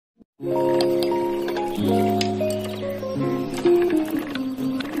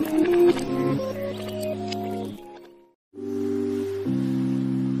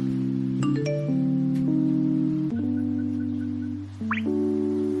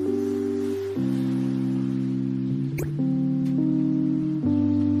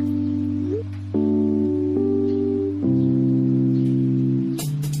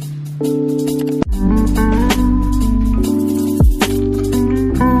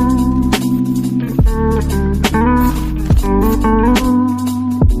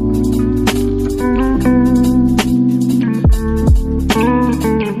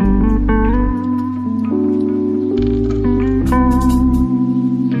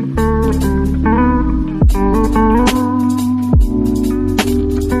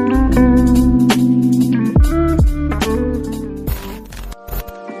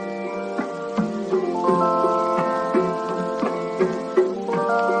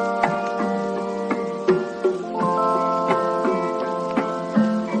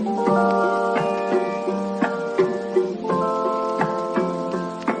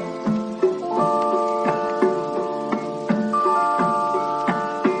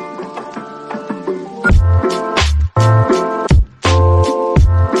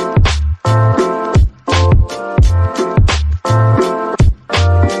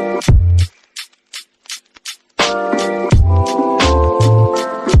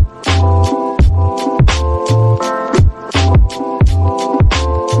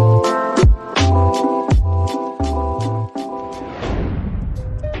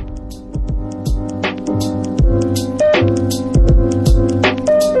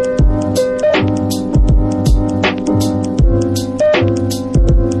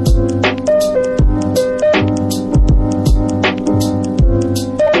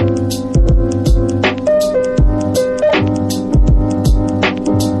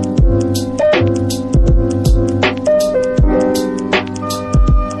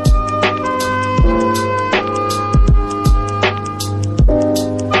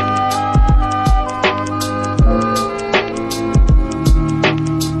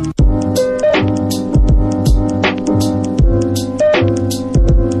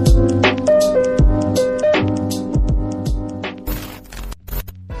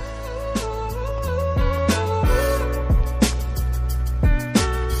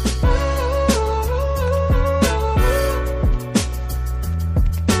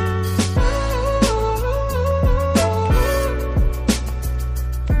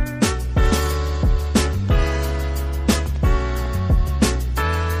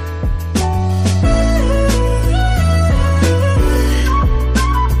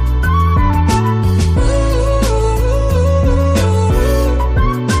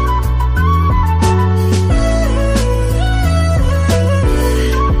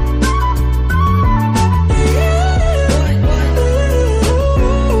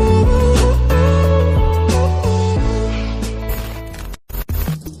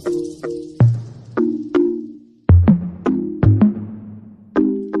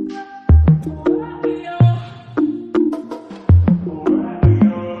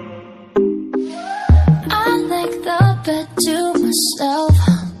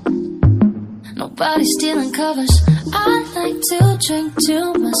Nobody's stealing covers. I like to drink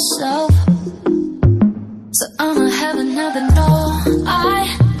to myself, so I'ma have another no.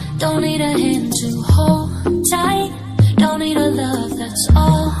 I don't need a hand to hold tight, don't need a love that's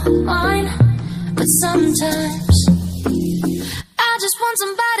all mine. But sometimes I just want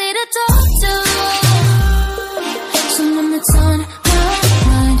somebody to talk to, someone that's on my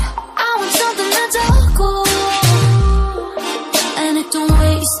mind. I want something that's all cool and it don't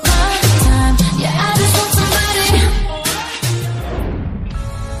waste my time. Yeah, I just want somebody.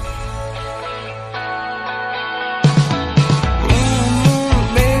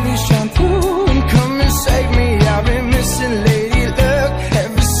 Baby, shampoo and come and save me. I've been missing lady luck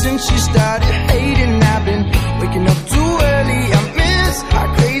ever since she started hating. I've been waking up too early. I miss our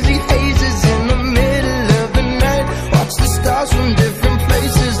crazy hazes in the middle of the night. Watch the stars from different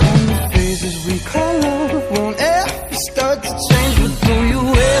places, and the phases we call love won't ever start to change. But do you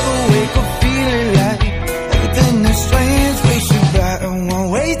ever wake up feeling like everything is strange? We should buy a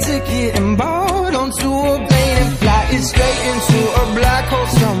one-way ticket and board onto a plane and fly it straight into a black hole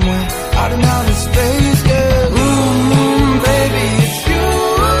somewhere out in outer space, girl. Baby, it's you.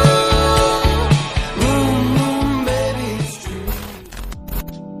 Baby, it's true.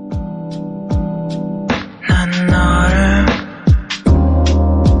 난 너를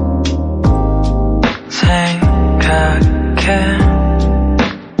생각해.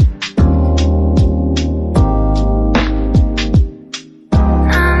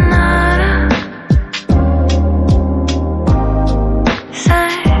 난 너를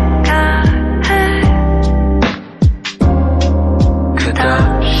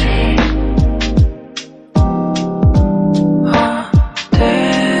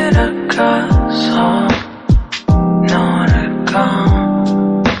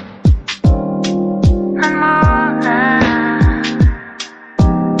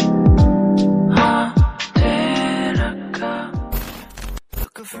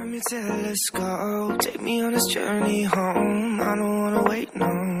up from you till let's go. Take me on this journey home. I don't wanna wait no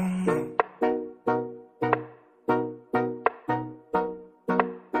more.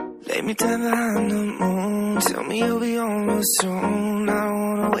 Lay me down behind the moon. Tell me you'll be on real soon. I don't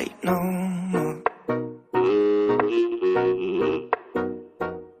wanna wait no more.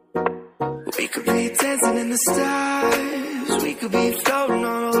 We could be dancing in the stars. We could be floating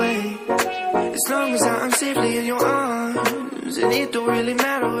on the way. As long as I'm safely in your arms, and it don't really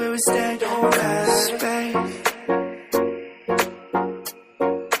matter where we stay. Cause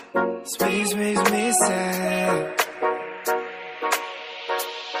space makes me sad.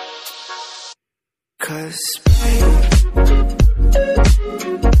 Cause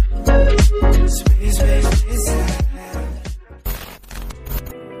space makes me sad.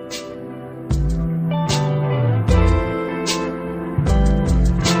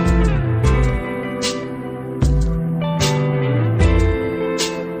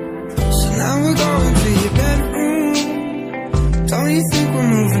 Don't you think we're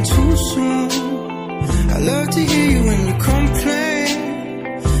moving too soon? I love to hear you when you complain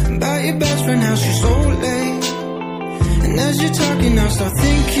about your best friend, how she's so late. And as you're talking, I'll start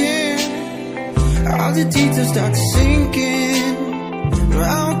thinking, all the details start to sink in. No, I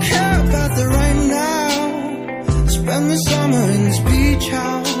don't care about the right now. Spend the summer in this beach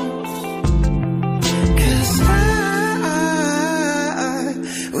house. Cause I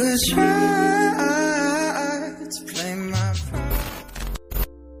will try to play my part.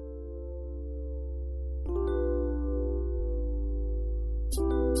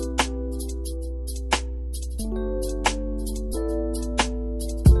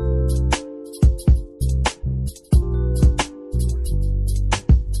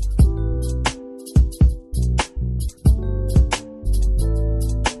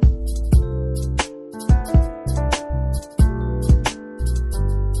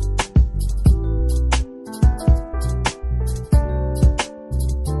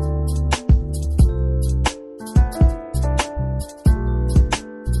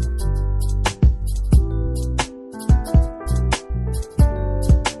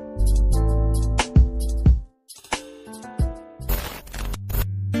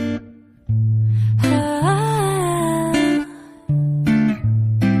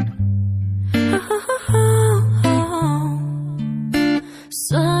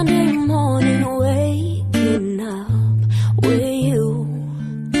 Sunday morning, waking up with you.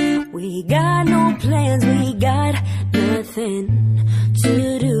 We got no plans, we got nothing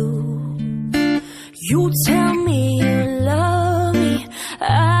to do. You tell me you love me,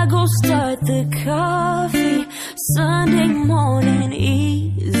 I go start the coffee. Sunday morning,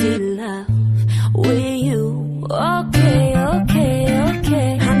 easy love with you. Okay, okay,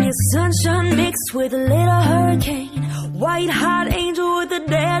 okay. I'm your sunshine mixed with a little hurricane. White hot angel with a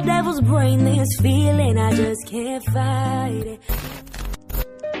daredevil's brain. This feeling, I just can't fight it.